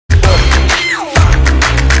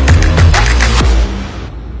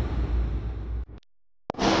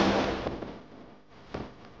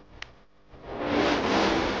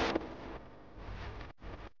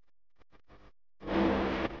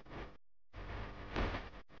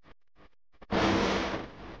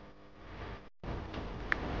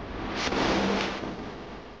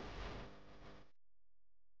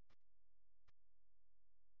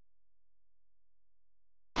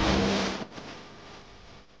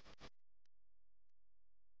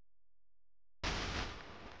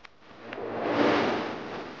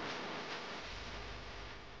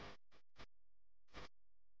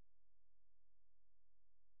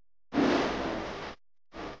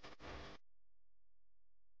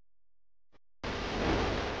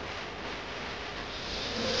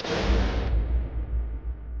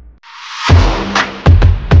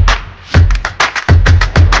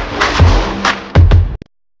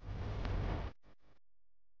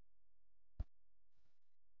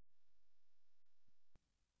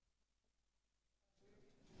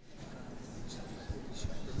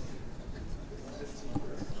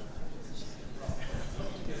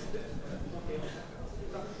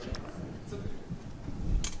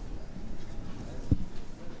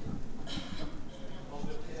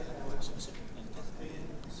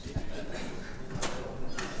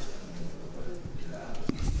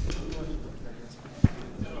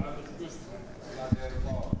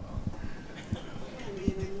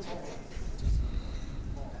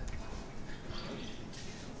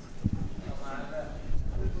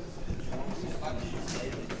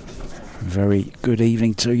very good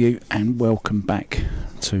evening to you and welcome back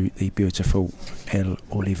to the beautiful El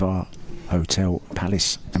Olivar Hotel,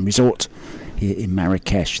 Palace and Resort here in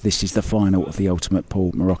Marrakesh. This is the final of the Ultimate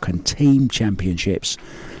Pool Moroccan Team Championships,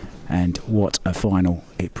 and what a final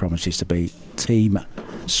it promises to be. Team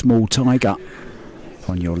Small Tiger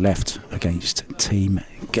on your left against Team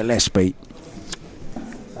Gillespie.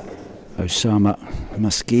 Osama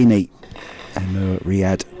Maskini, Amir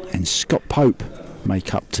Riyad and Scott Pope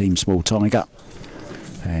make up Team Small Tiger,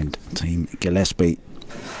 and Team Gillespie,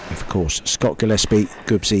 of course, Scott Gillespie,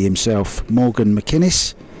 Gubsy himself, Morgan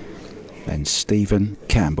McInnes and Stephen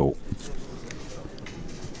Campbell.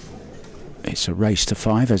 It's a race to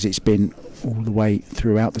 5, as it's been all the way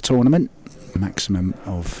throughout the tournament. Maximum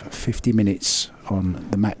of 50 minutes on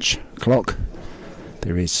the match clock.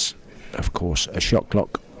 There is, of course, a shot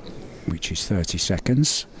clock which is 30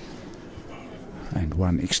 seconds and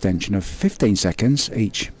one extension of 15 seconds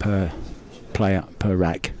each per player per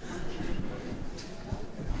rack.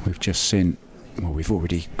 We've just seen, well, we've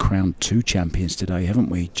already crowned 2 champions today, haven't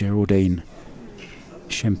we? Geraldine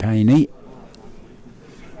Champagne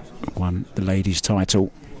won the ladies'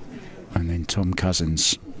 title, and then Tom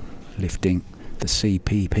Cousins lifting the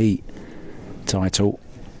CPP title,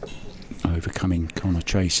 overcoming Connor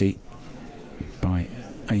Tracy by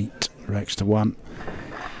 8 racks to 1.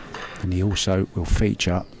 And he also will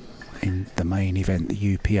feature in the main event, the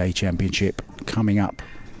UPA Championship, coming up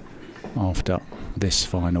after this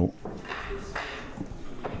final.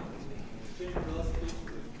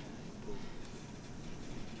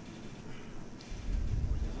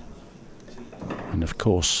 And of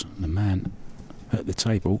course, the man at the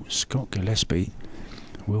table, Scott Gillespie,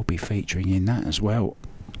 will be featuring in that as well.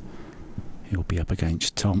 He'll be up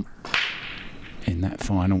against Tom in that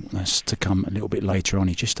final. That's to come a little bit later on.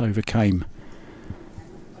 He just overcame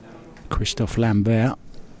Christophe Lambert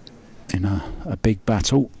in a big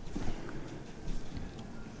battle.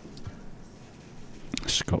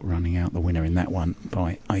 Scott running out the winner in that one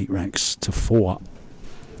by 8 racks to 4.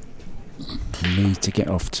 Need to get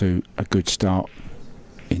off to a good start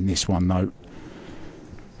in this one though.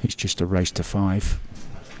 It's just a race to 5.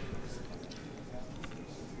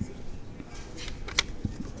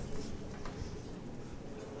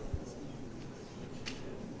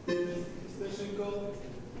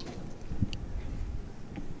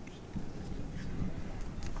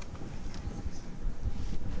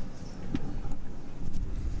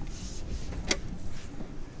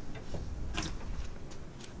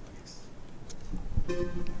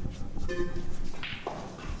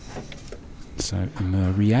 So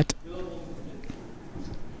Riyad,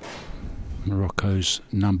 Morocco's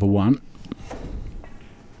number 1.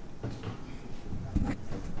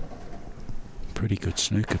 Pretty good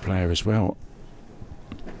snooker player as well.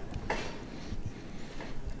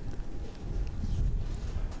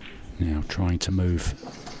 Now trying to move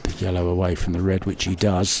the yellow away from the red, which he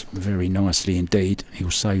does very nicely indeed. He'll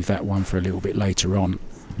save that one for a little bit later on.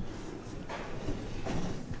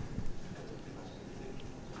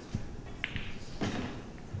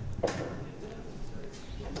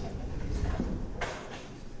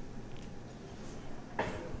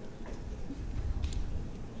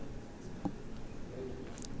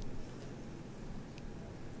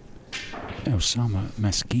 Osama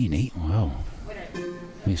Maskini, wow,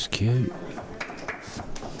 he's cute.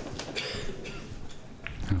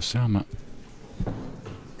 Osama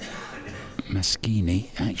Maskini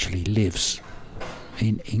actually lives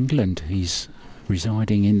in England. He's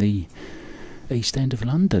residing in the East End of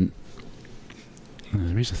London.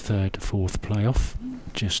 There is a 3rd, 4th playoff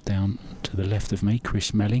just down to the left of me.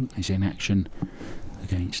 Chris Melling is in action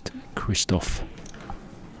against Christophe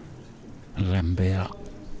Lambert.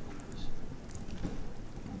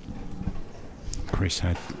 Chris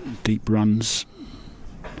had deep runs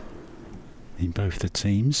in both the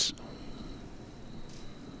teams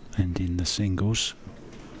and in the singles.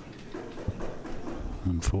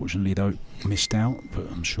 Unfortunately though, missed out, but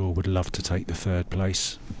I'm sure would love to take the 3rd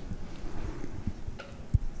place.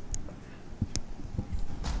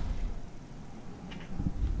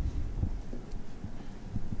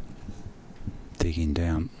 Digging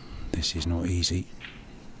down, this is not easy.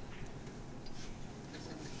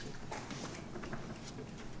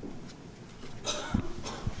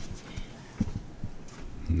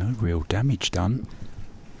 No real damage done,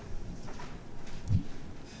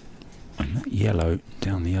 and that yellow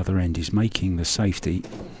down the other end is making the safety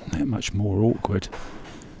that much more awkward.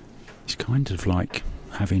 It's kind of like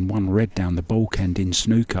having one red down the bulk end in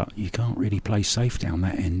snooker. You can't really play safe down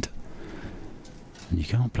that end, and you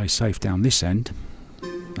can't play safe down this end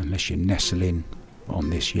unless you nestle in on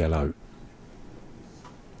this yellow.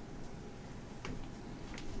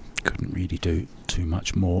 Couldn't really do too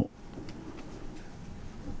much more.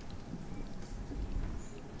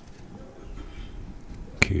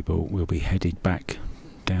 Cue ball will be headed back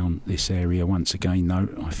down this area once again though,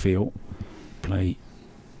 I feel. Play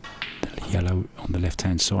the yellow on the left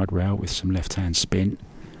hand side rail with some left hand spin.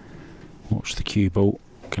 Watch the cue ball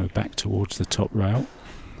go back towards the top rail.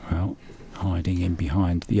 Well, hiding in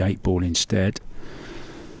behind the 8 ball instead.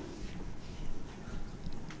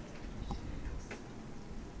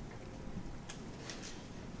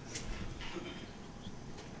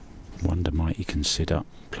 Wonder might he consider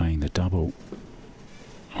playing the double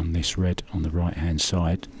on this red on the right hand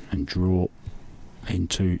side and draw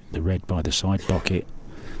into the red by the side pocket.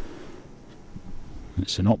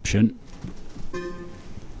 It's an option.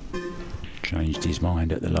 Changed his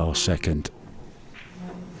mind at the last second.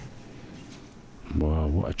 Wow,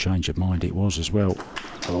 what a change of mind it was as well.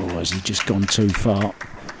 Oh, has he just gone too far?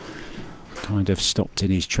 Kind of stopped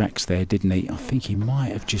in his tracks there, didn't he? I think he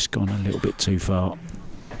might have just gone a little bit too far.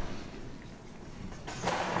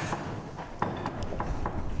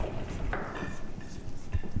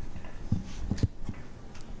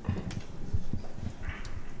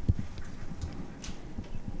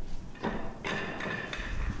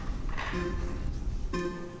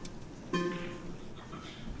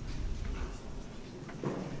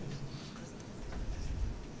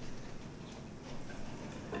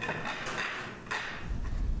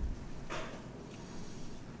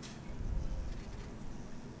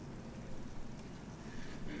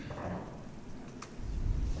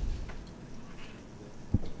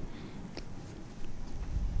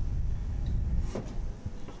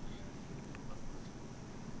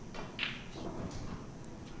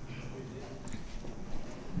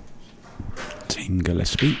 Team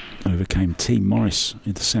Gillespie overcame Team Morris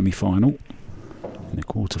in the semi-final. In the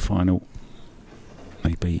quarter-final,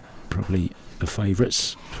 they beat probably the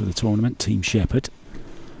favourites for the tournament, Team Shepherd.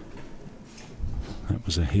 That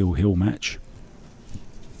was a heel-heel match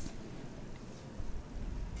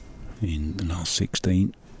in the last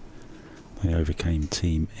 16. They overcame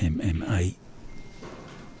Team MMA.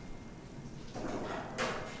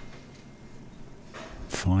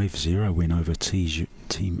 5-0 win over Team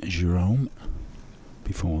Jerome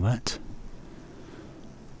before that.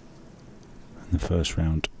 And the first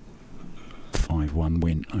round 5-1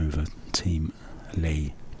 win over Team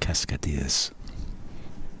Les Cascadiers.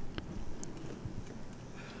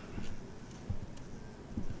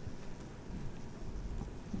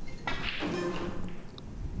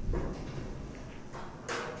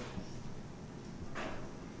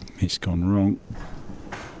 It's gone wrong.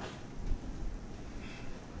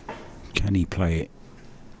 Can he play it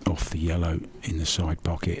off the yellow in the side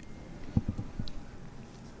pocket?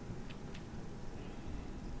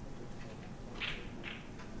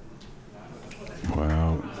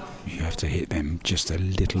 Well, you have to hit them just a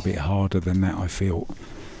little bit harder than that, I feel.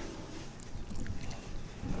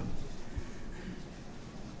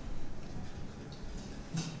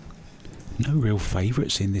 No real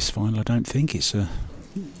favourites in this final, I don't think. It's a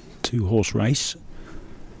 2-horse race.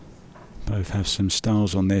 Both have some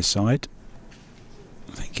stars on their side.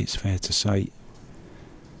 I think it's fair to say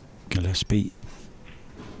Gillespie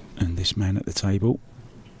and this man at the table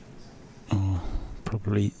are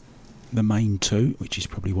probably the main two, which is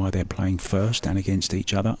probably why they're playing first and against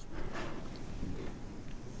each other.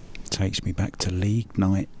 Takes me back to league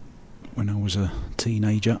night when I was a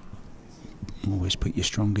teenager. Always put your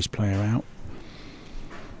strongest player out.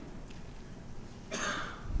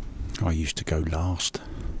 I used to go last.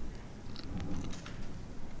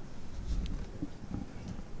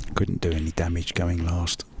 Couldn't do any damage going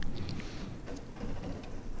last.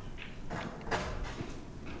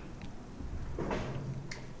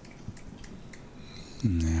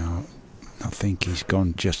 Now, I think he's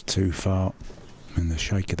gone just too far, and the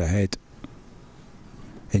shake of the head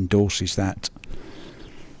endorses that.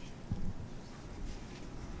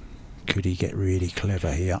 Could he get really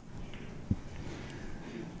clever here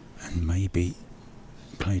and maybe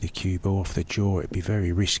play the cue ball off the jaw? It'd be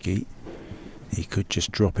very risky. He could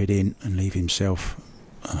just drop it in and leave himself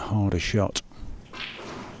a harder shot.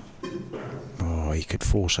 Oh, he could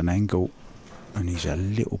force an angle, and he's a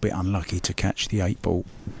little bit unlucky to catch the 8 ball.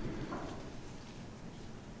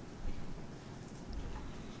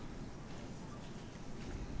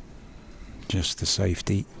 Just the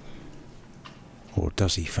safety. Or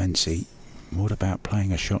does he fancy? What about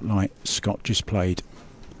playing a shot like Scott just played?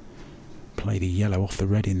 Play the yellow off the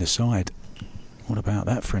red in the side. What about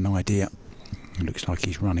that for an idea? It looks like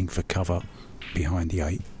he's running for cover behind the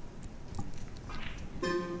 8.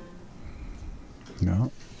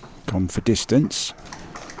 No, gone for distance.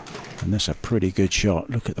 And that's a pretty good shot.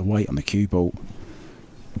 Look at the weight on the cue ball.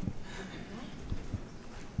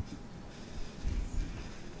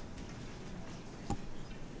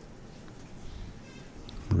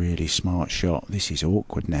 Really smart shot. This is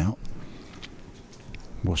awkward now.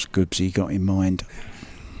 What's Gillespie got in mind?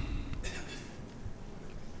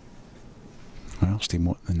 I asked him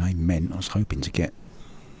what the name meant. I was hoping to get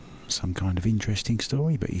some kind of interesting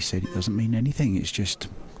story, but he said it doesn't mean anything. It's just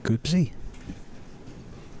Gillespie.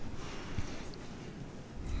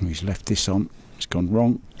 He's left this on. It's gone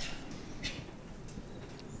wrong.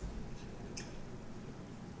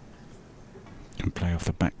 Can play off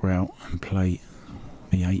the back rail and play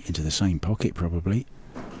the 8 into the same pocket probably.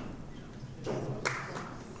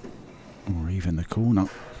 Or even the corner.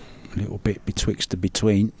 A little bit betwixt and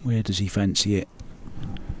between. Where does he fancy it?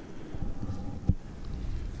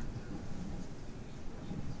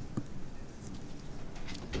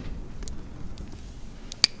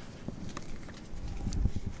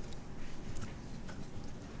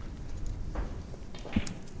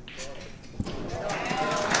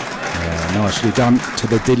 Nicely done, to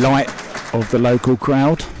the delight of the local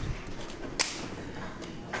crowd.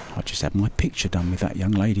 I just had my picture done with that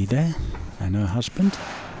young lady there and her husband.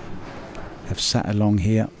 Have sat along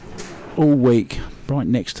here all week, right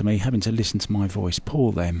next to me, having to listen to my voice.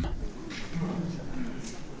 Poor them.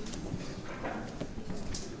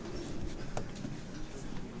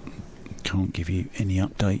 Can't give you any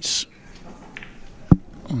updates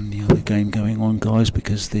on the other game going on, guys,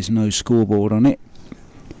 because there's no scoreboard on it.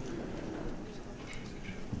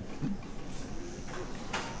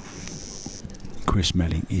 Chris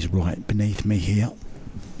Melling is right beneath me here,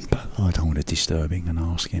 but I don't want to disturb him and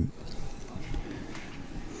ask him.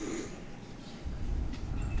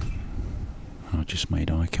 I just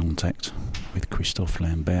made eye contact with Christophe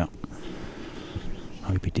Lambert.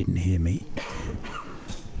 Hope he didn't hear me.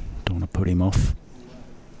 Don't want to put him off.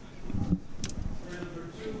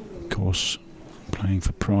 Of course, playing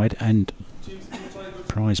for pride and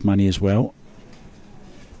prize money as well.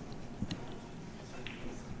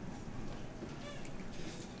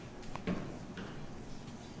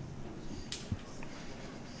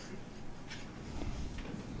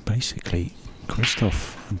 Basically,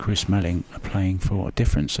 Christophe and Chris Melling are playing for a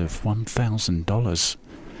difference of $1,000.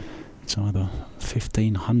 It's either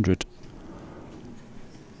 $1,500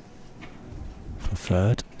 for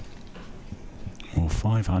third or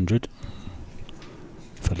 $500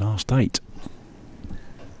 for last 8.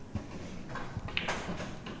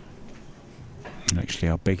 Actually,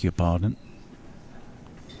 I beg your pardon.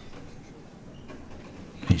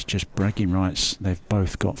 It's just bragging rights. They've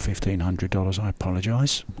both got $1,500. I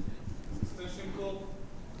apologise.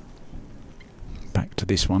 Back to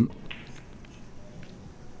this one.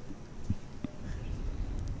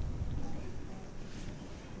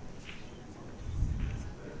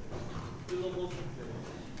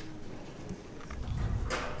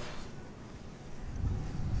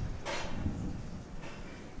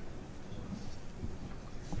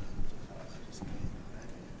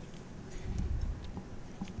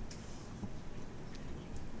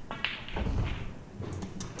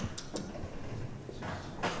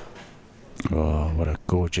 Oh, what a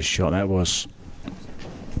gorgeous shot that was.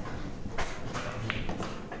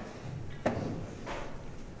 I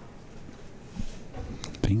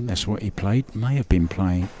think that's what he played. May have been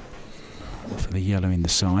playing for the yellow in the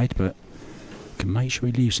side, but can make sure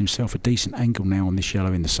he leaves himself a decent angle now on this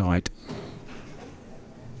yellow in the side.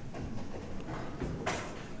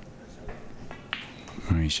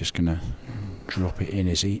 Oh, he's just going to drop it in,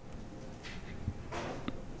 is he?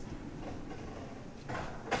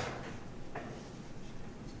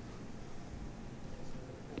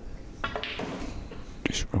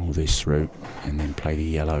 Roll this through and then play the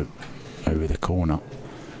yellow over the corner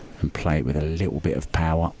and play it with a little bit of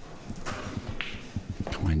power.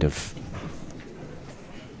 Kind of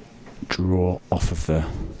draw off of the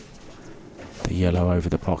yellow over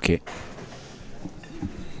the pocket.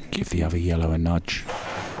 Give the other yellow a nudge.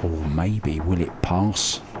 Or maybe will it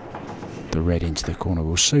pass the red into the corner?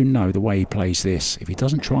 We'll soon know the way he plays this. If he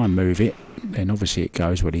doesn't try and move it, then obviously it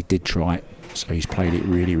goes. Well, he did try it, so he's played it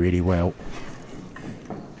really, really well.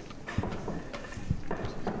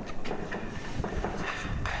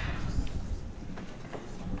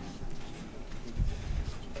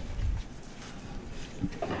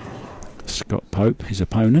 Scott Pope, his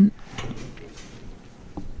opponent.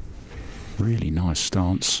 Really nice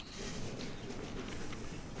stance.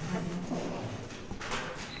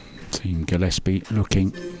 Team Gillespie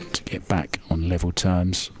looking to get back on level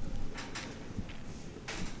terms.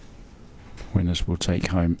 Winners will take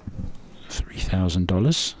home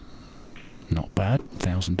 $3,000. Not bad,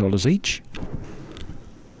 $1,000 each.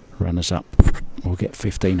 Runners up will get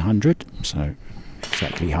 1,500, so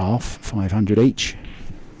exactly half, 500 each.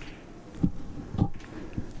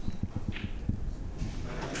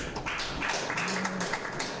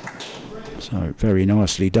 So very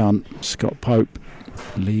nicely done. Scott Pope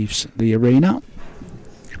leaves the arena.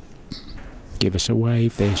 Give us a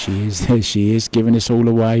wave. There she is, giving us all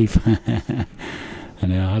a wave.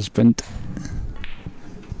 And her husband.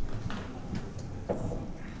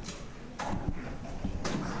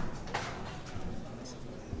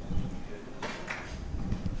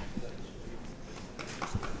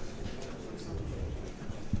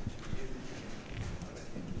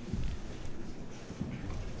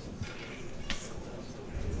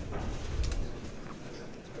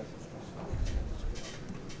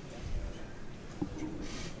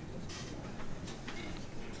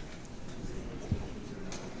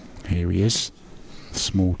 Here he is,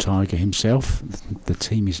 Small Tiger himself. The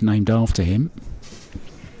team is named after him.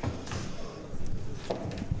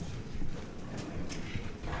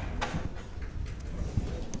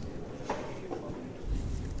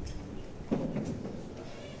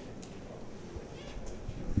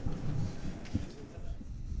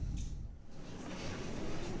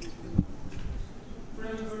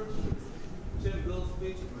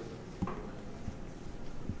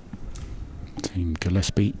 Team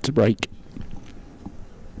Gillespie to break.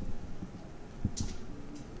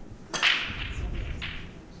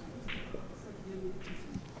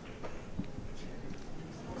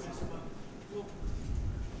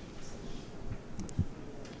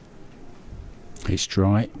 It's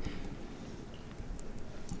dry.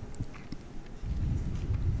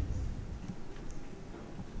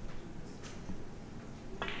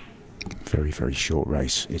 Very, very short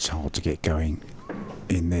race. It's hard to get going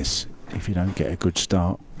in this if you don't get a good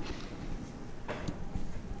start.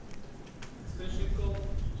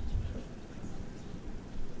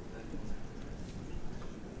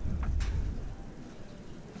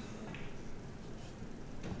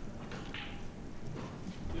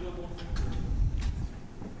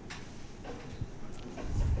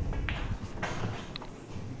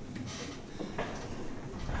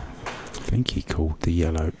 I think he called the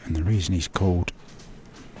yellow, and the reason he's called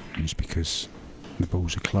is because the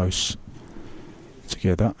balls are close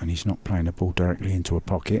together and he's not playing the ball directly into a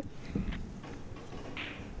pocket.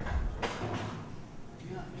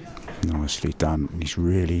 Nicely done, and he's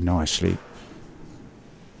really nicely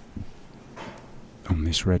on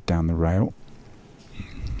this red down the rail.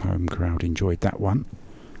 Home crowd enjoyed that one.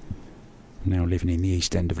 Now living in the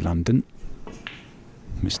East End of London,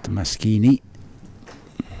 Mr. Maschini.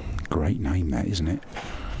 Great name that, isn't it?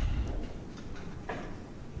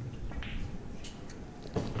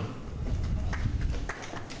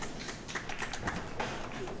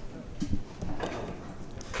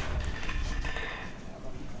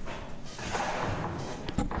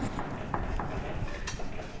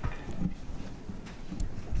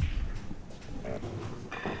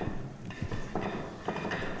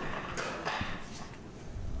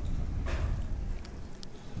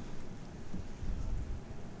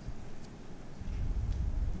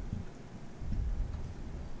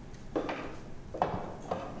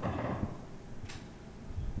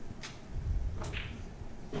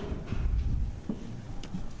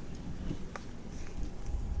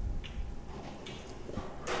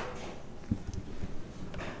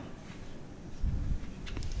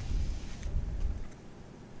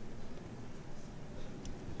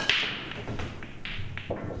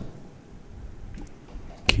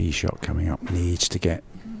 Key shot coming up, needs to get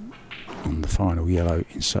on the final yellow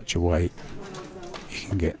in such a way you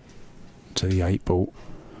can get to the 8 ball.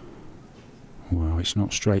 Well, it's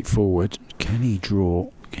not straightforward. Can he draw?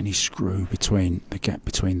 Can he screw between the gap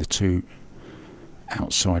between the two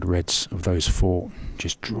outside reds of those 4?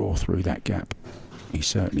 Just draw through that gap. He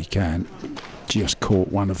certainly can. Just caught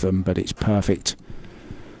one of them, but it's perfect.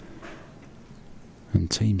 And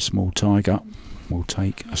Team Small Tiger will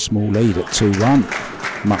take a small lead at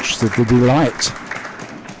 2-1, much to the delight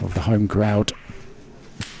of the home crowd.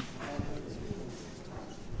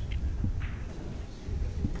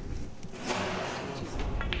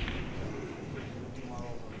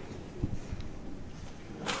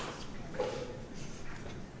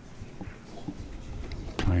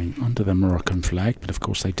 Playing under the Moroccan flag, but of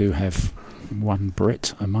course they do have one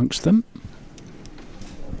Brit amongst them,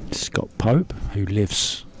 Scott Pope, who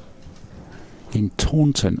lives in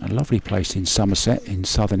Taunton, a lovely place in Somerset in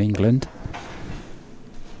southern England,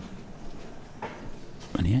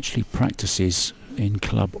 and he actually practices in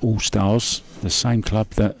Club All Stars, the same club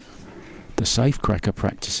that the Safecracker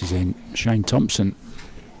practices in, Shane Thompson.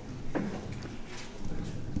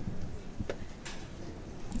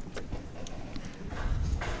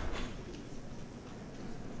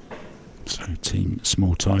 So Team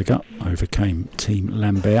Small Tiger overcame Team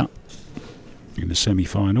Lambert in the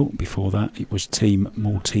semi-final. Before that it was Team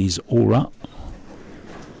Maltese Aura.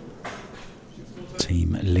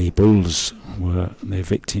 Team Les Bulls were their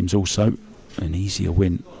victims also. An easier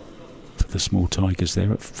win for the Small Tigers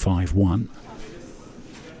there at 5-1.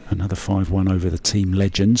 Another 5-1 over the Team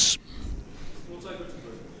Legends.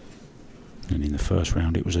 And in the first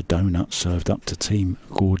round it was a donut served up to Team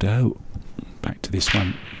Gordeau. Back to this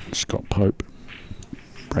one, Scott Pope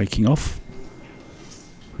breaking off.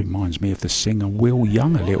 Reminds me of the singer Will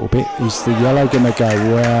Young a little bit. Is the yellow going to go?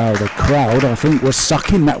 Wow, the crowd I think was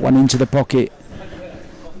sucking that one into the pocket.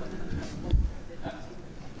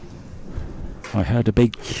 I heard a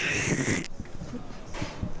big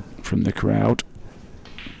from the crowd.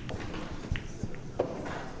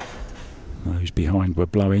 Those behind were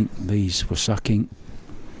blowing, these were sucking.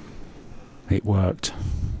 It worked.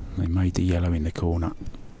 They made the yellow in the corner.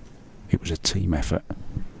 It was a team effort.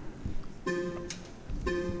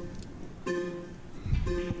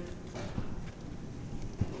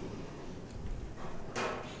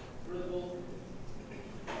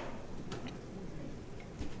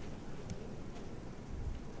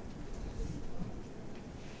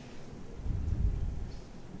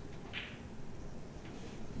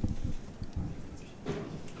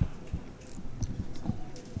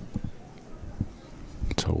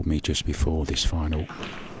 Told me just before this final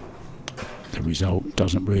the result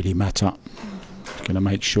doesn't really matter. Going to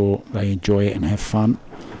make sure they enjoy it and have fun.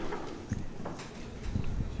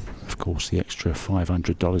 Of course the extra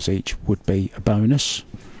 $500 each would be a bonus.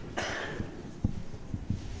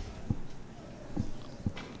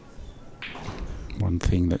 One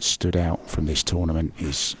thing that stood out from this tournament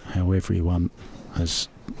is how everyone has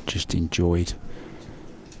just enjoyed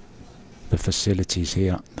the facilities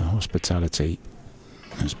here. The hospitality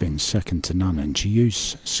has been second to none, and to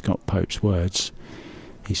use Scott Pope's words,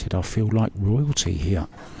 he said, I feel like royalty here.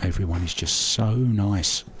 Everyone is just so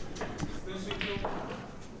nice.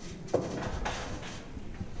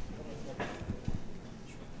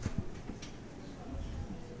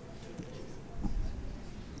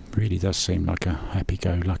 Really does seem like a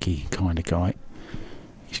happy-go-lucky kind of guy.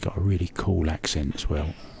 He's got a really cool accent as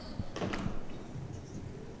well.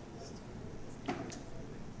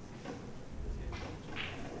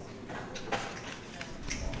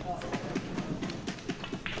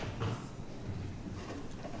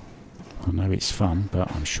 I know it's fun, but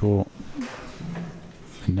I'm sure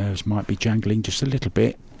the nerves might be jangling just a little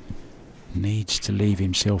bit. Needs to leave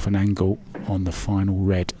himself an angle on the final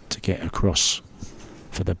red to get across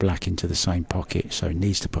for the black into the same pocket, so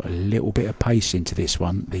needs to put a little bit of pace into this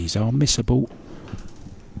one. These are missable.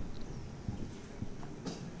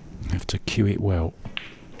 Have to cue it well.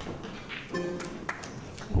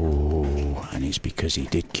 Oh, and it's because he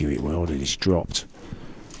did cue it well that it's dropped.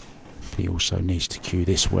 He also needs to cue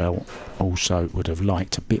this well. Also would have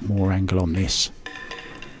liked a bit more angle on this.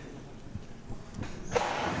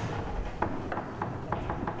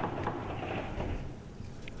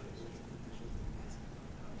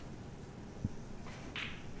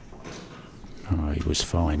 Oh, he was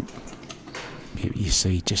fine. You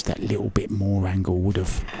see, just that little bit more angle would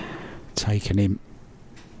have taken him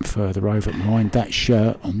further over behind that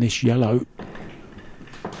shirt on this yellow.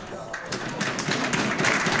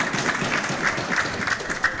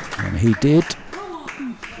 And he did.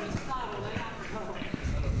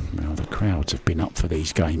 Well, the crowds have been up for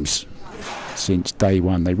these games since day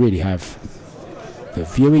one. They really have. The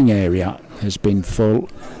viewing area has been full.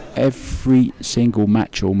 Every single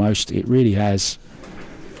match almost, it really has.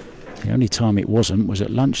 The only time it wasn't was at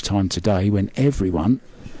lunchtime today when everyone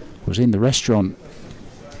was in the restaurant.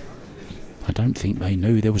 I don't think they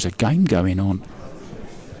knew there was a game going on.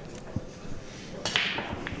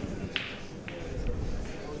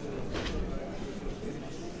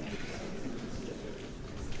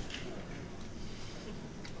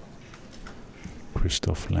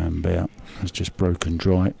 Christophe Lambert has just broken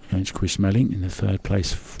dry against Chris Melling in the third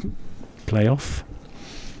place playoff.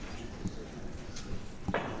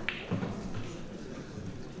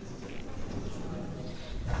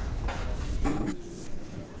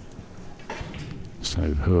 So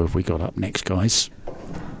who have we got up next, guys?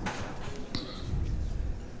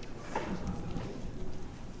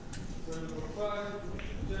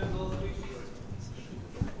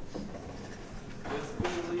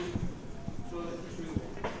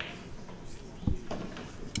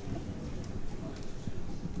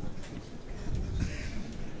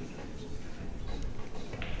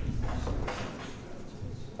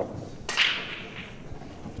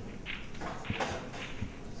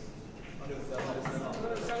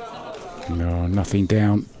 No, nothing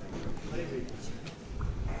down.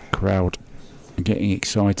 crowd getting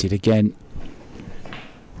excited again.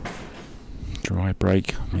 Dry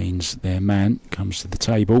break means their man comes to the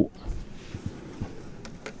table.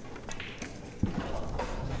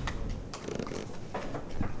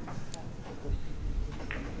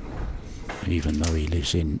 Even though he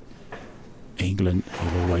lives in England,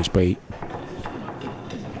 he'll always be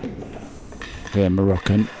their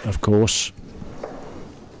Moroccan, of course.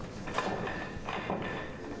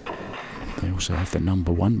 They also have the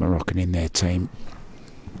 #1 Moroccan in their team.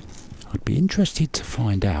 I'd be interested to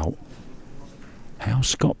find out how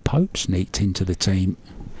Scott Pope sneaked into the team.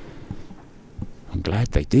 I'm glad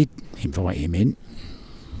they did invite him in.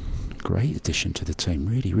 Great addition to the team.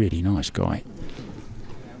 Really, really nice guy.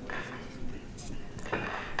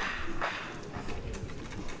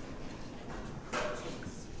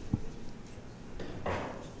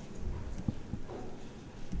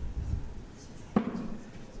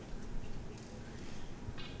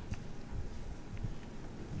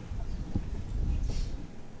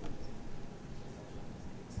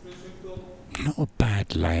 Not a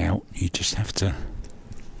bad layout, you just have to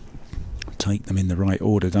take them in the right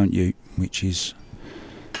order, don't you? Which is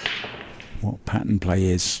what pattern play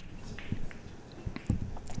is.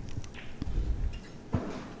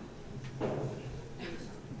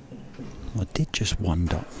 I did just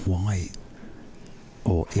wonder why,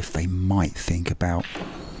 or if they might think about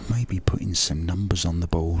maybe putting some numbers on the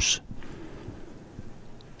balls.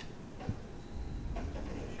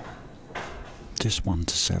 Just 1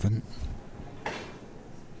 to 7.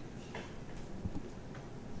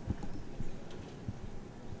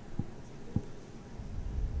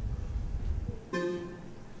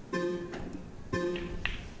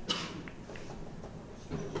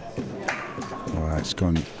 It's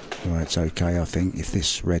gone. Well, it's okay, I think. If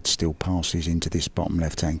this red still passes into this bottom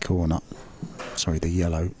left-hand corner, sorry, the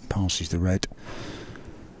yellow passes the red.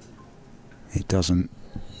 It doesn't.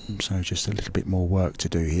 So just a little bit more work to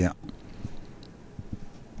do here.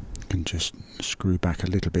 Can just screw back a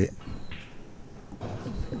little bit.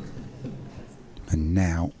 And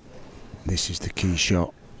now, this is the key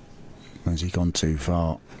shot. Has he gone too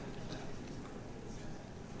far?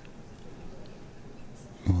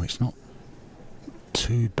 Oh, it's not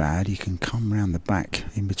too bad. You can come round the back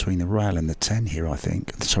in between the rail and the 10 here, I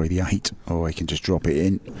think. Sorry, the 8. Or I can just drop it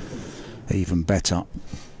in. Even better.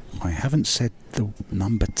 I haven't said the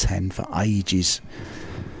number 10 for ages.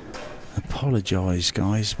 Apologise,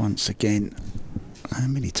 guys, once again. How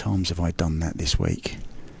many times have I done that this week?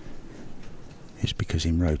 It's because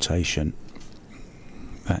in rotation,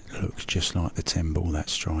 that looks just like the 10 ball, that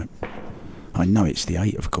stripe. I know it's the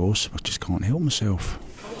 8, of course. I just can't help myself.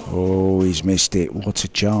 Oh, he's missed it. What a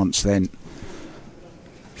chance then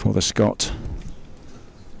for the Scot.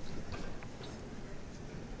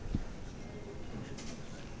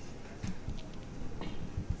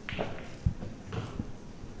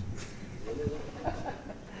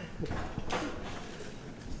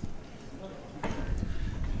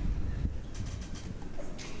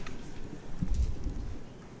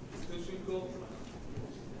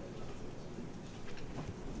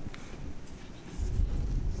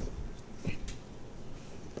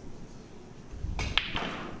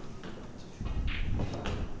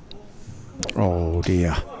 Oh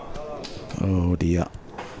dear, oh dear.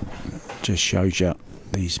 Just shows you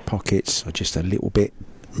these pockets are just a little bit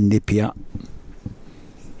nippier.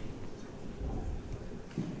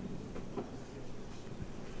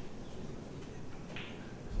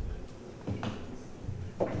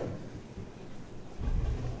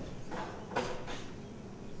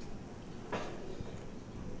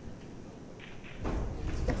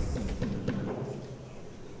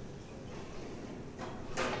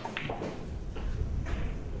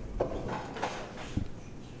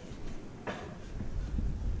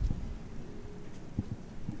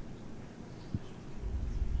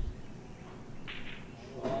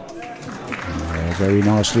 Very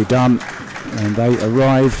nicely done, and they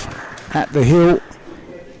arrive at the hill.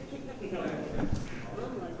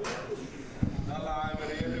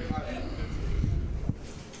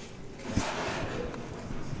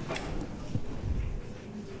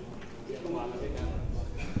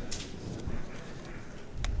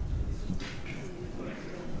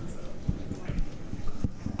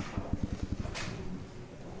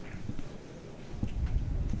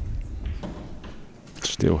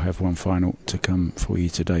 Still have one final to come for you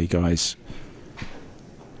today, guys,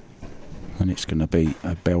 and it's going to be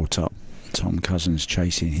a belter. Tom Cousins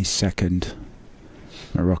chasing his second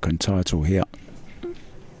Moroccan title here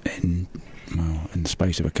in the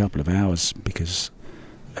space of a couple of hours, because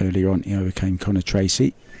earlier on he overcame Connor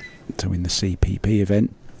Tracy to win the CPP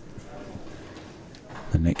event.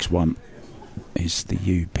 The next one is the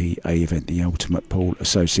UPA event, the Ultimate Pool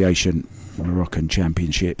Association Moroccan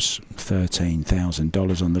Championships.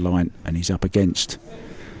 $13,000 on the line, and he's up against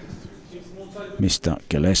Mr.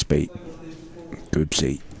 Gillespie.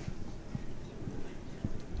 Goobsy.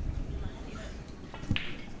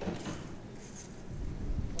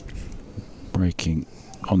 Breaking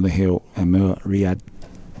on the hill, Amur Riyad.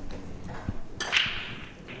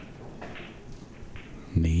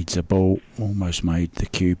 Needs a ball, almost made the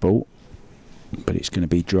cue ball, but it's going to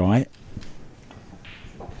be dry.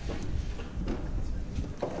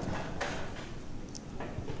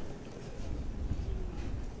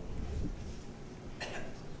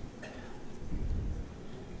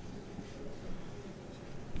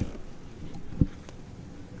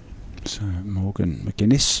 So Morgan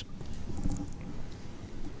McGuinness.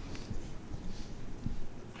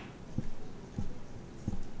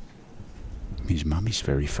 His mum is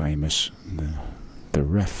very famous, the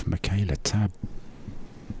ref Michaela Tab,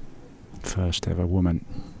 first ever woman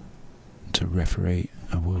to referee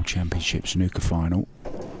a World Championship snooker final.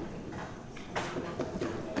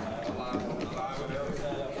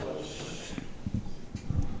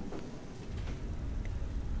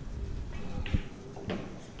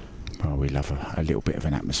 Well, we love a little bit of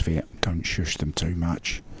an atmosphere, don't shush them too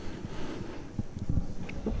much.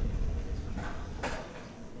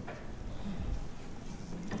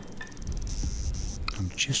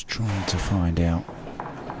 Just trying to find out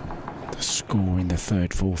the score in the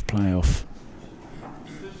third-fourth playoff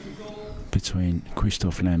between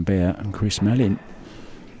Christophe Lambert and Chris Mellin.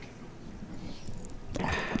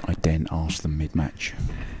 I then asked them mid-match.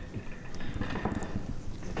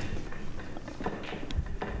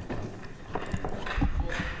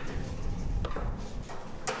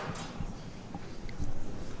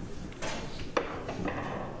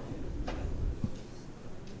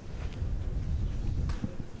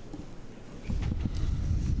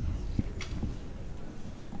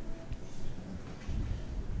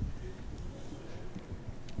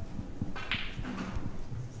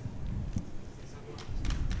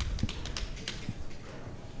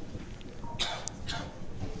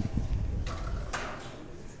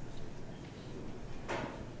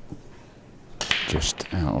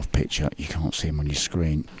 Just out of picture, you can't see him on your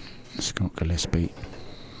screen. Scott Gillespie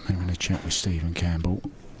having a chat with Stephen Campbell,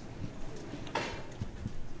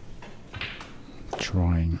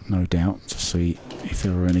 trying no doubt to see if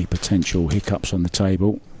there are any potential hiccups on the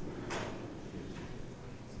table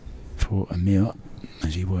for Amir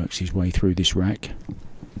as he works his way through this rack.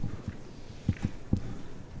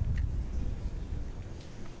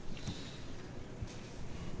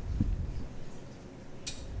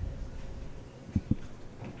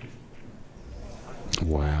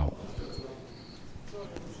 Wow,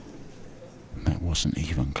 that wasn't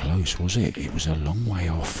even close, was it? It was a long way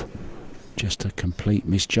off. Just a complete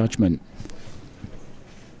misjudgment.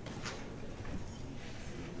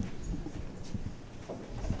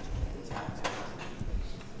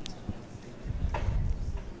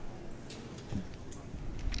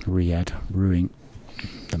 Riyad ruining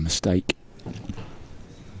the mistake.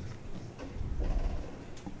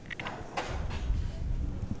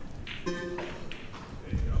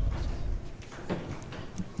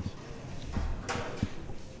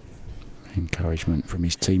 Encouragement from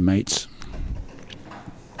his teammates.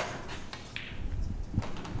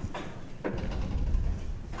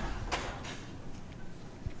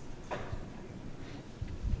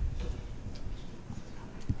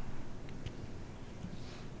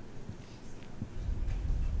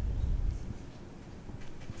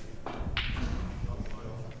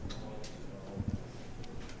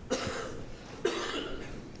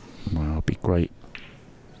 Well, it'd be great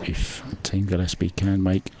if Team Gillespie can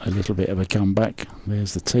make a little bit of a comeback.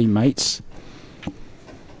 There's the teammates.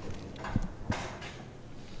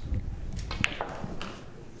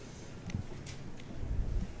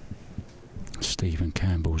 Stephen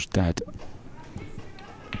Campbell's dad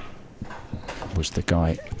was the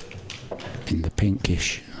guy in the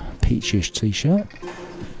pinkish, peachish t-shirt.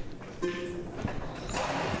 He's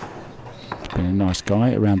been a nice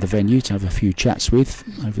guy around the venue to have a few chats with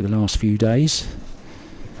over the last few days.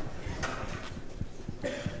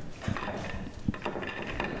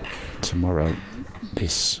 Tomorrow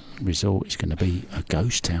this resort is going to be a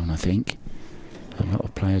ghost town, I think. A lot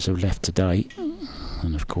of players have left today,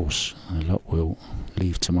 and of course a lot will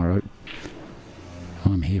leave tomorrow.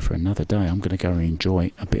 I'm here for another day. I'm going to go and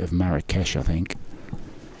enjoy a bit of Marrakesh, I think.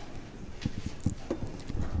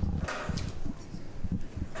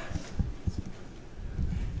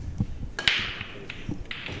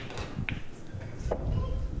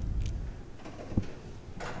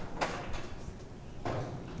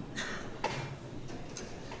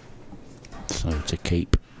 to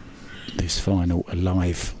keep this final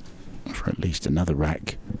alive for at least another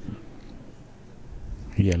rack.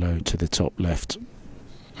 Yellow to the top left,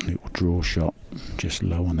 little draw shot just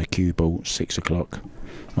low on the cue ball, 6 o'clock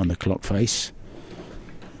on the clock face.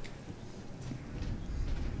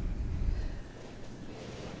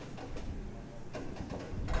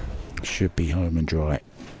 Should be home and dry.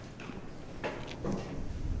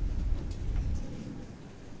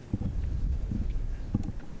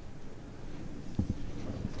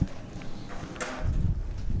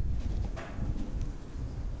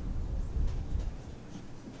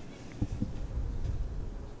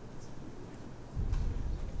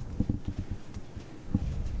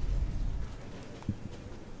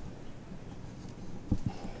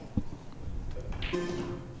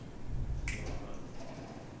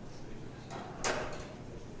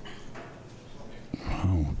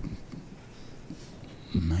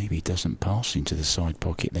 Maybe doesn't pass into the side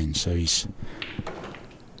pocket then, so he's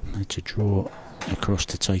had to draw across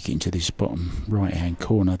to take it into this bottom right hand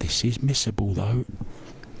corner. This is missable though.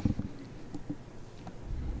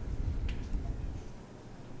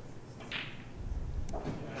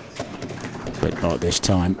 But not this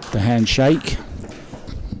time. The handshake.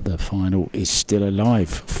 The final is still alive,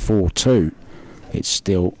 4-2. It's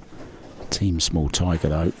still Team Small Tiger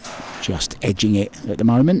though, just edging it at the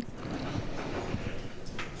moment.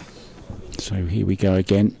 So here we go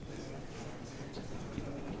again.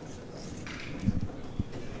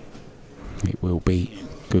 It will be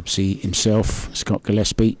Gillespie himself, Scott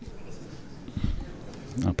Gillespie,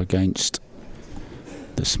 up against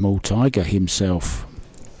the Small Tiger himself,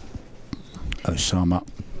 Osama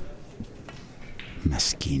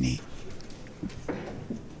Maskini.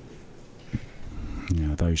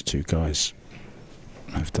 Now those two guys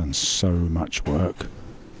have done so much work.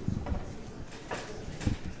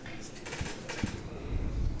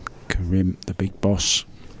 Karim, the big boss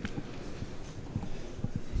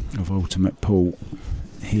of Ultimate Pool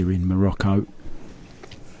here in Morocco.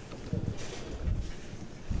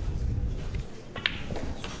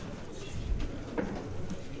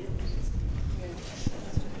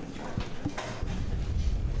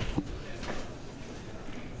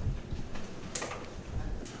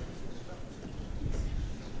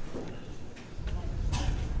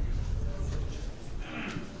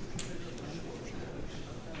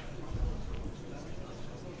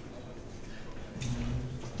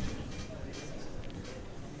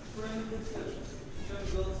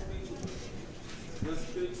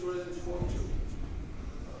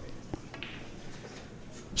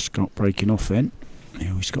 Scott breaking off then.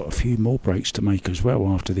 He's got a few more breaks to make as well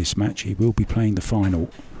after this match. He will be playing the final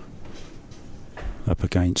up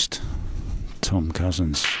against Tom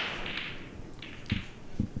Cousins.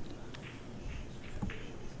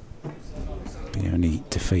 The only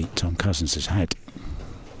defeat Tom Cousins has had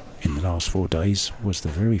in the last 4 days was the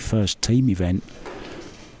very first team event,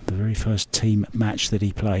 the very first team match that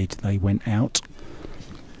he played. They went out,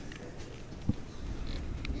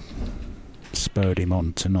 spurred him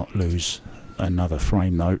on to not lose another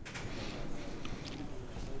frame though.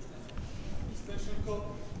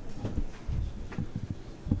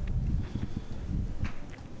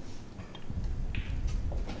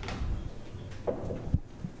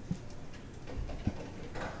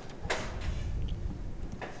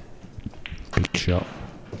 Big shot.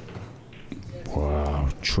 Wow,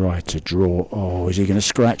 try to draw. Oh, is he going to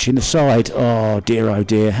scratch in the side? Oh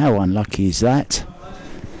dear, how unlucky is that?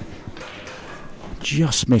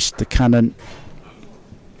 Just missed the cannon.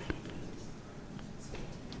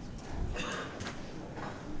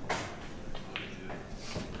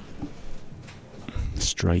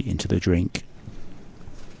 Straight into the drink.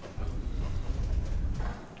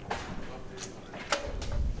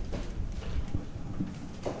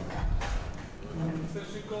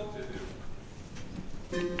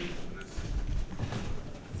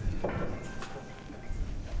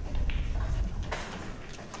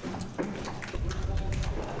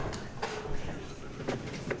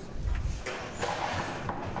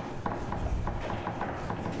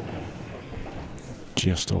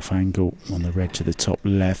 Just off angle on the red to the top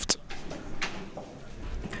left.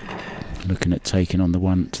 Looking at taking on the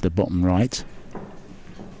one to the bottom right.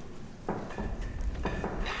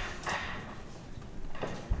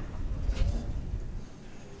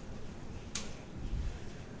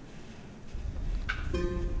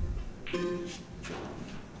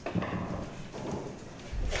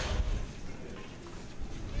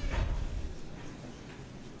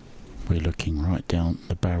 We're looking right down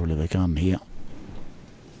the barrel of the gun here.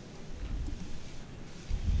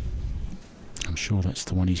 I'm sure that's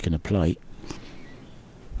the one he's going to play.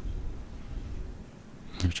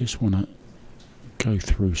 I just want to go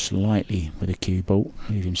through slightly with a cue ball,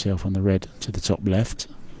 leave himself on the red to the top left.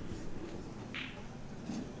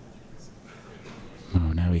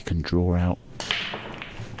 Oh, now he can draw out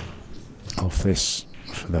off this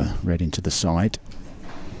for the red into the side.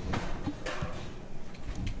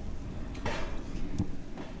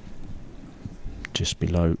 Just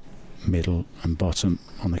below middle and bottom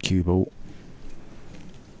on the cue ball.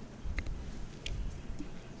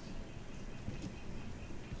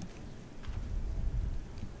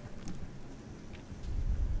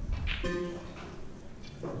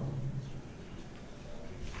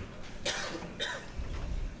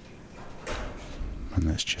 And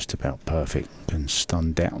that's just about perfect. Can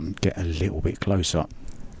stun down, get a little bit closer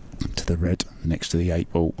to the red next to the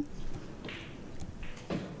 8 ball.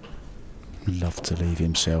 Love to leave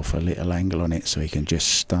himself a little angle on it so he can just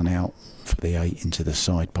stun out for the 8 into the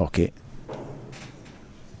side pocket.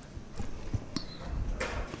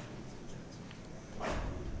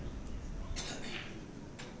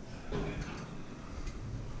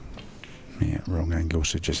 Yeah, wrong angle,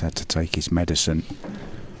 so just had to take his medicine.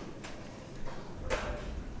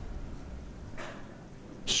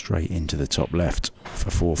 Straight into the top left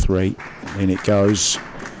for 4-3. In it goes.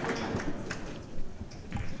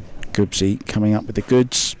 Gillespie coming up with the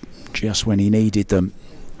goods just when he needed them.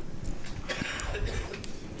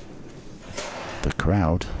 The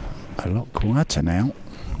crowd a lot quieter now.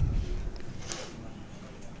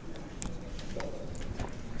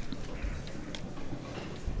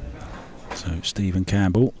 So Stephen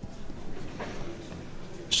Campbell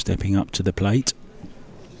stepping up to the plate.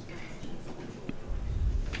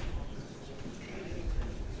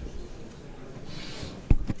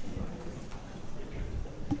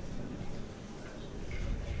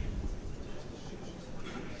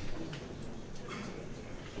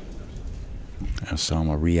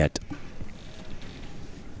 Osama Riyad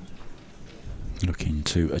looking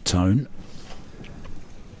to atone.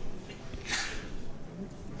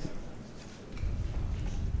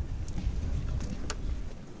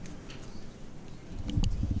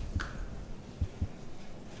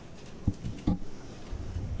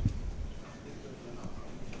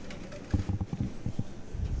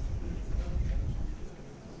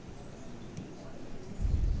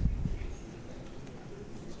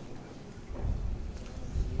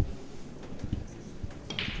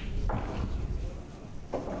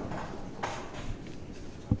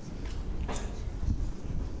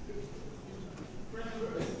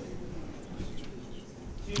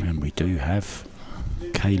 And we do have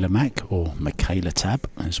Kayla Mack, or Michaela Tab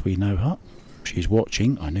as we know her. She's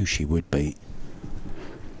watching. I knew she would be.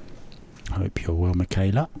 Hope you're well,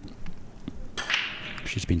 Michaela.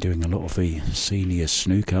 She's been doing a lot of the senior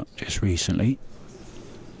snooker just recently.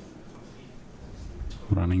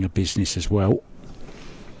 Running a business as well.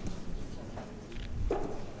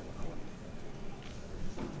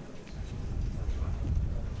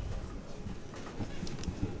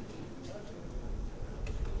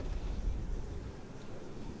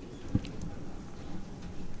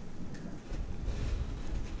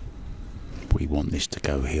 We want this to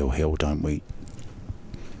go heel, don't we?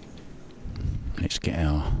 Let's get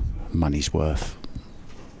our money's worth.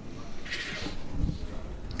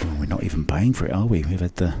 Oh, we're not even paying for it, are we? We've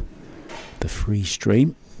had the free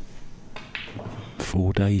stream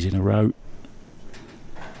 4 days in a row.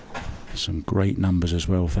 Some great numbers as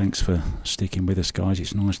well. Thanks for sticking with us, guys.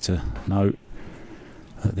 It's nice to know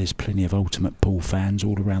that there's plenty of Ultimate Pool fans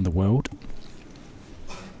all around the world.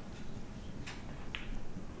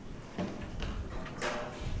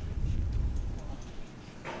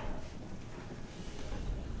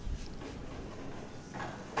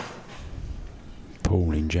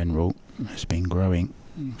 Pool in general has been growing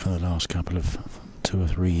for the last couple of 2 or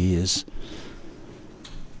 3 years,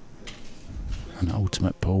 and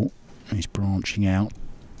Ultimate Pool is branching out.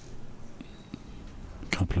 A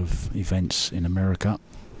couple of events in America.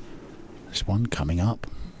 There's one coming up,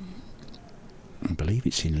 I believe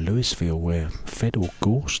it's in Louisville, where Fedor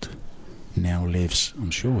Gorst now lives.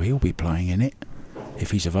 I'm sure he'll be playing in it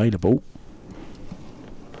if he's available.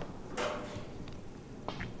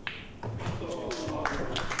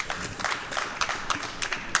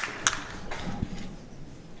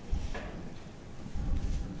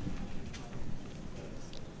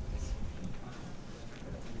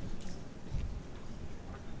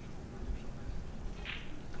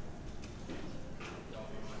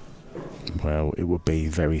 Well, it would be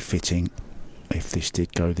very fitting if this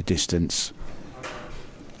did go the distance.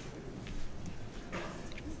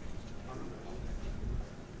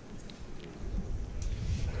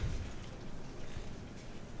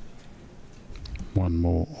 One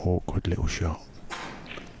more awkward little shot.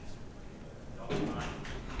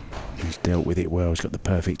 dealt with it well. He's got the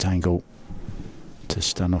perfect angle to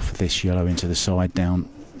stun off this yellow into the side down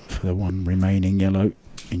for the one remaining yellow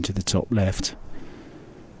into the top left.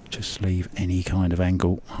 Just leave any kind of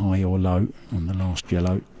angle, high or low, on the last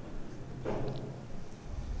yellow.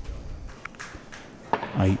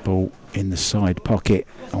 8 ball in the side pocket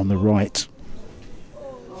on the right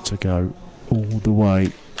to go all the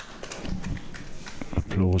way.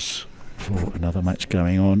 Applause for another match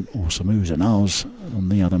going on, or some oohs and ahs on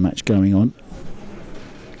the other match going on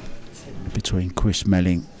between Chris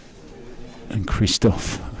Melling and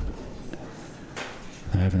Christoph.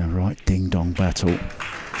 They're having a right ding-dong battle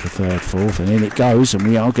for third, fourth, and in it goes, and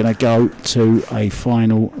we are going to go to a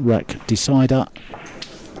final rack decider.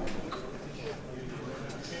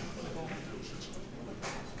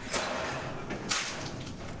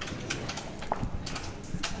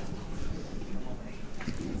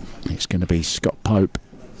 It's going to be Scott Pope.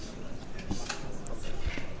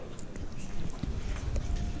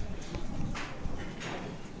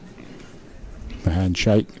 The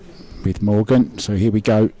handshake with Morgan, so here we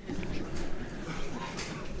go.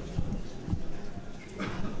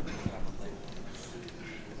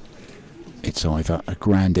 It's either a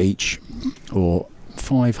grand each or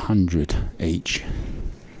 500 each.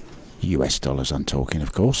 US dollars I'm talking,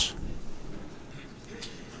 of course.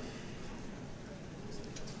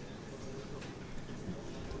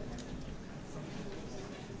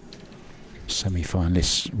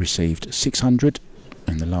 Semi-finalists received 600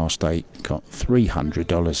 and the last 8 got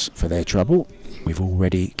 $300 for their trouble. We've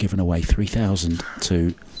already given away 3,000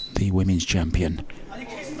 to the women's champion,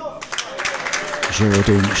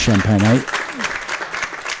 Geraldine Champagne.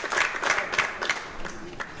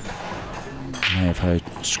 May have heard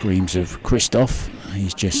screams of Christoph.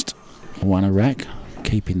 He's just won a rack,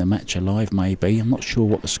 keeping the match alive maybe. I'm not sure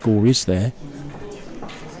what the score is there.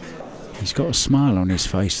 He's got a smile on his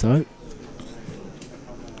face though.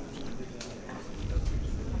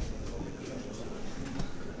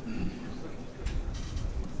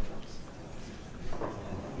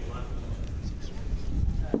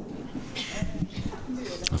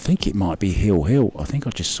 I think it might be heel-heel. I think I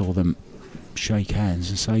just saw them shake hands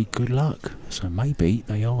and say good luck. So maybe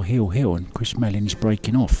they are heel-heel and Chris Mellin is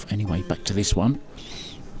breaking off. Anyway, back to this one.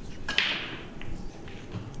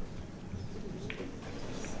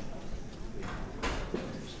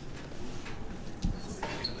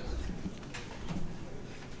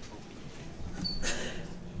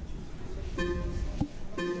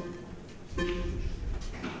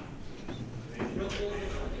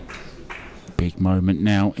 Big moment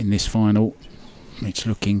now in this final. It's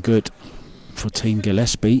looking good for Team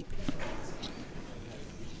Gillespie.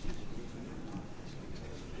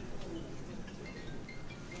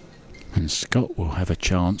 And Scott will have a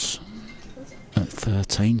chance at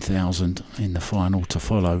 13,000 in the final to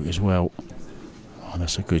follow as well. Oh,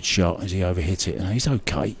 that's a good shot as he overhit it, and he's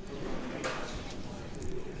okay.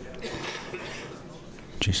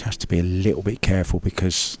 Just has to be a little bit careful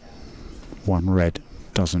because one red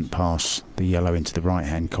doesn't pass the yellow into the right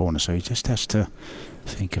hand corner, so he just has to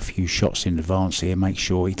think a few shots in advance here, make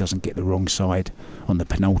sure he doesn't get the wrong side on the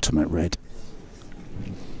penultimate red.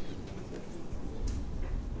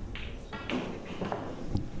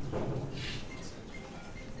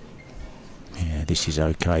 Yeah, this is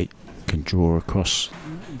okay. Can draw across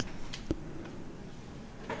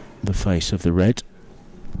the face of the red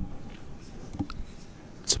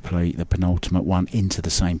to play the penultimate one into the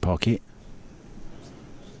same pocket.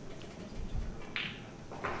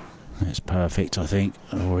 That's perfect, I think.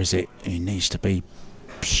 Or is it? He needs to be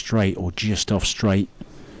straight or just off straight.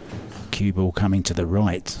 Cue ball coming to the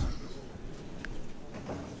right.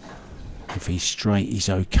 If he's straight, he's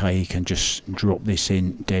okay. He can just drop this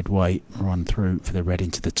in dead weight, run through for the red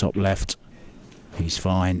into the top left. He's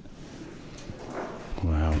fine.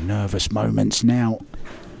 Well, nervous moments now.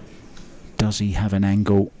 Does he have an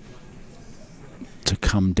angle to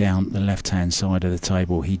come down the left-hand side of the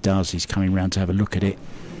table? He does. He's coming round to have a look at it.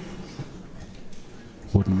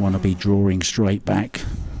 Wouldn't want to be drawing straight back.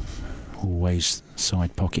 Always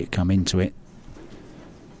side pocket come into it.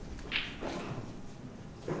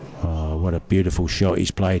 Oh, what a beautiful shot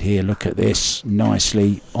he's played here. Look at this.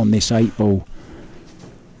 Nicely on this 8 ball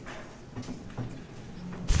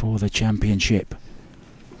for the championship.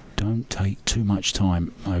 Don't take too much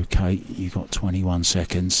time. Okay, you got 21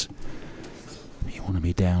 seconds. You want to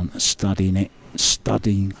be down studying it,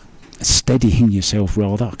 steadying yourself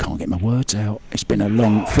rather. I can't get my words out. It's been a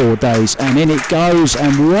long 4 days, and in it goes,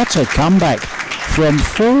 and what a comeback from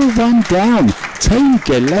 4-1 down. Team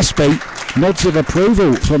Gillespie, nods of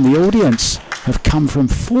approval from the audience, have come from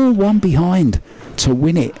 4-1 behind to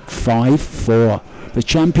win it 5-4. the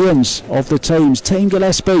champions of the teams, Team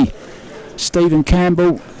Gillespie, Stephen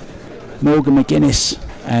Campbell, Morgan McGuinness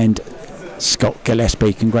and Scott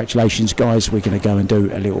Gillespie. Congratulations, guys. We're going to go and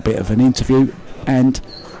do a little bit of an interview and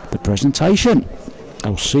the presentation.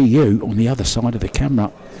 I'll see you on the other side of the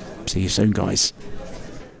camera. See you soon, guys.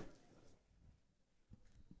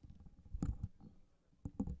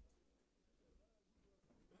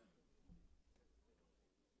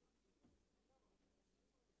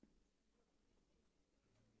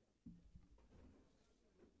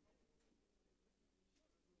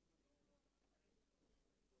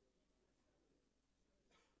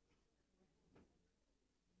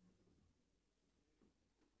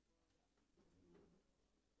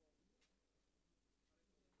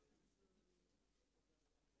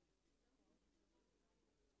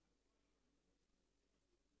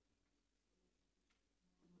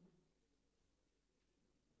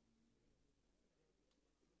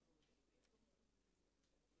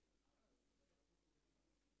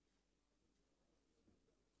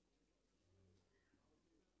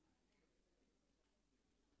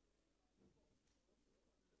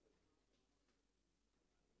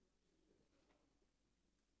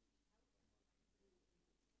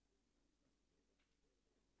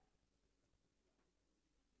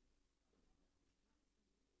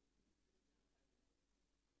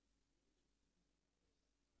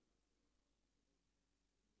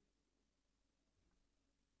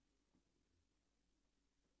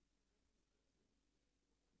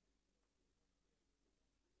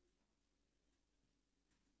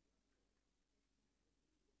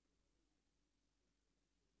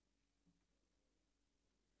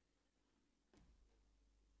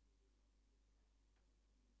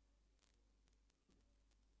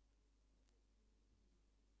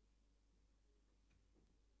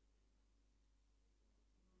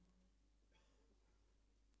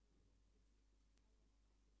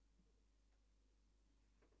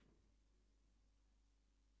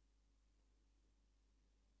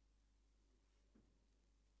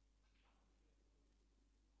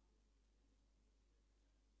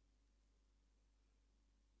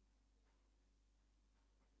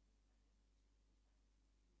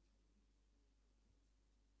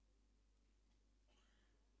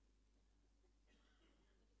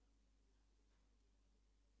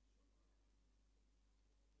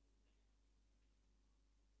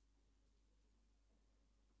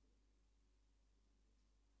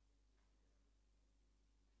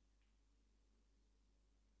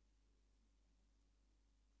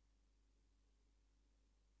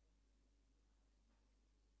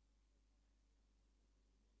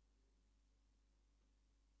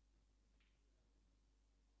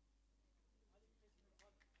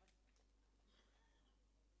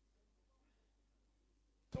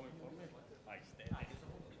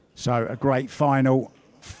 So a great final,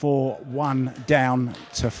 4-1 down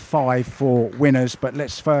to 5 for winners. But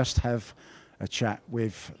let's first have a chat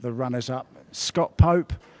with the runners-up. Scott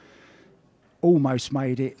Pope, almost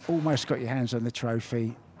made it, almost got your hands on the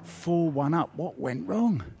trophy. 4-1 up, what went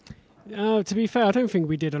wrong? To be fair, I don't think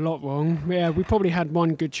we did a lot wrong. Yeah, we probably had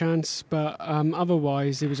one good chance, but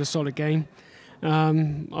otherwise it was a solid game.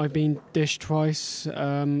 I've been dished twice,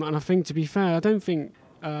 and I think, to be fair, I don't think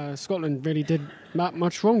Scotland really did that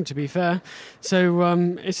much wrong, to be fair. So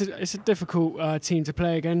it's a difficult team to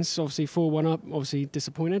play against. Obviously 4-1 up, obviously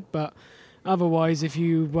disappointed, but otherwise, if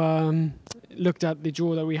you looked at the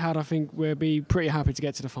draw that we had, I think we'll be pretty happy to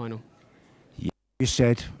get to the final. You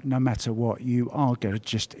said no matter what, you are going to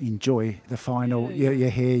just enjoy the final. Yeah.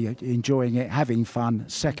 You're here, you're enjoying it, having fun.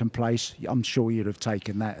 Second place, I'm sure you'd have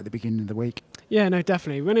taken that at the beginning of the week. Yeah, no,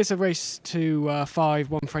 definitely. When it's a race to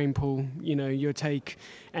 5, one frame pool, you'll take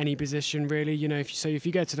any position really. If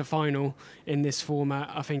you get to the final in this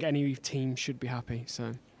format, I think any team should be happy.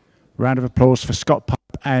 So, round of applause for Scott Pope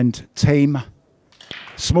and team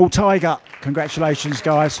Small Tiger. Congratulations,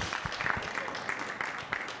 guys.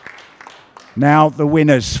 Now the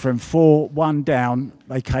winners from 4-1 down,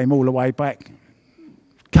 they came all the way back.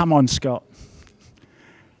 Come on, Scott.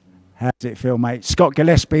 How does it feel, mate? Scott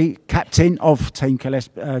Gillespie, captain of Team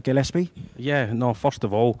Gillespie. Yeah, no, first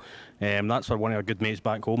of all, that's for one of our good mates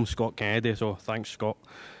back home, Scott Kennedy, so thanks, Scott.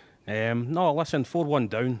 No, listen, 4-1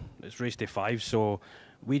 down, it's race to 5, so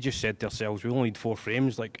we just said to ourselves, we only need 4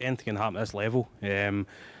 frames, like anything can happen at this level.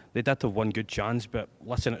 They did have one good chance, but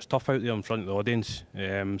listen, it's tough out there in front of the audience.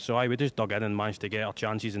 So we just dug in and managed to get our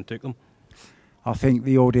chances and took them. I think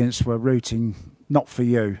the audience were rooting not for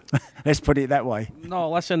you. Let's put it that way.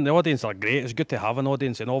 No, listen, the audience are great. It's good to have an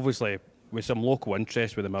audience, and obviously with some local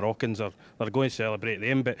interest with the Moroccans, they're going to celebrate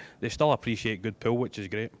them, but they still appreciate good pool, which is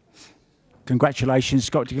great. Congratulations,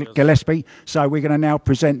 Scott Gillespie. So we're going to now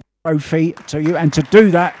present the trophy to you, and to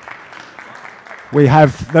do that, we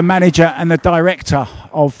have the manager and the director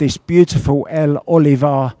of this beautiful El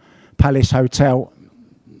Olivar Palace Hotel.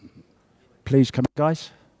 Please come,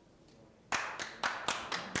 guys.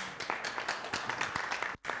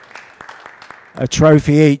 A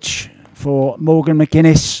trophy each for Morgan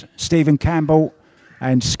McGuinness, Stephen Campbell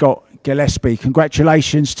and Scott Gillespie.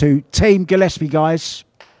 Congratulations to Team Gillespie, guys.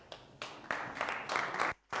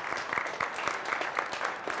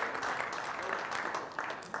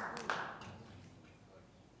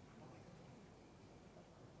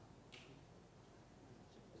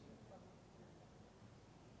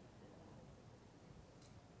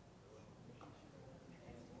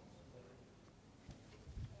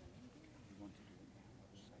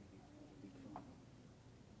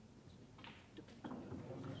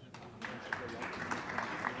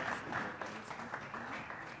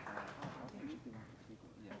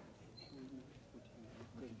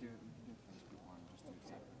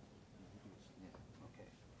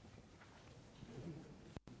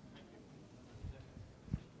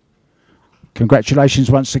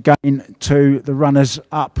 Congratulations once again to the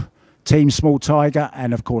runners-up, Team Small Tiger,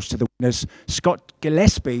 and of course to the winners. Scott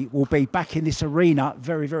Gillespie will be back in this arena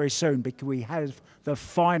very, very soon because we have the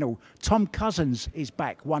final. Tom Cousins is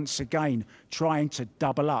back once again trying to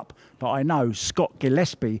double up, but I know Scott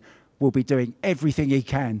Gillespie will be doing everything he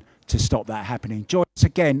can to stop that happening. Join us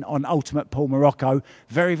again on Ultimate Pool Morocco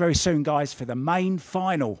very, very soon, guys, for the main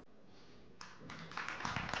final.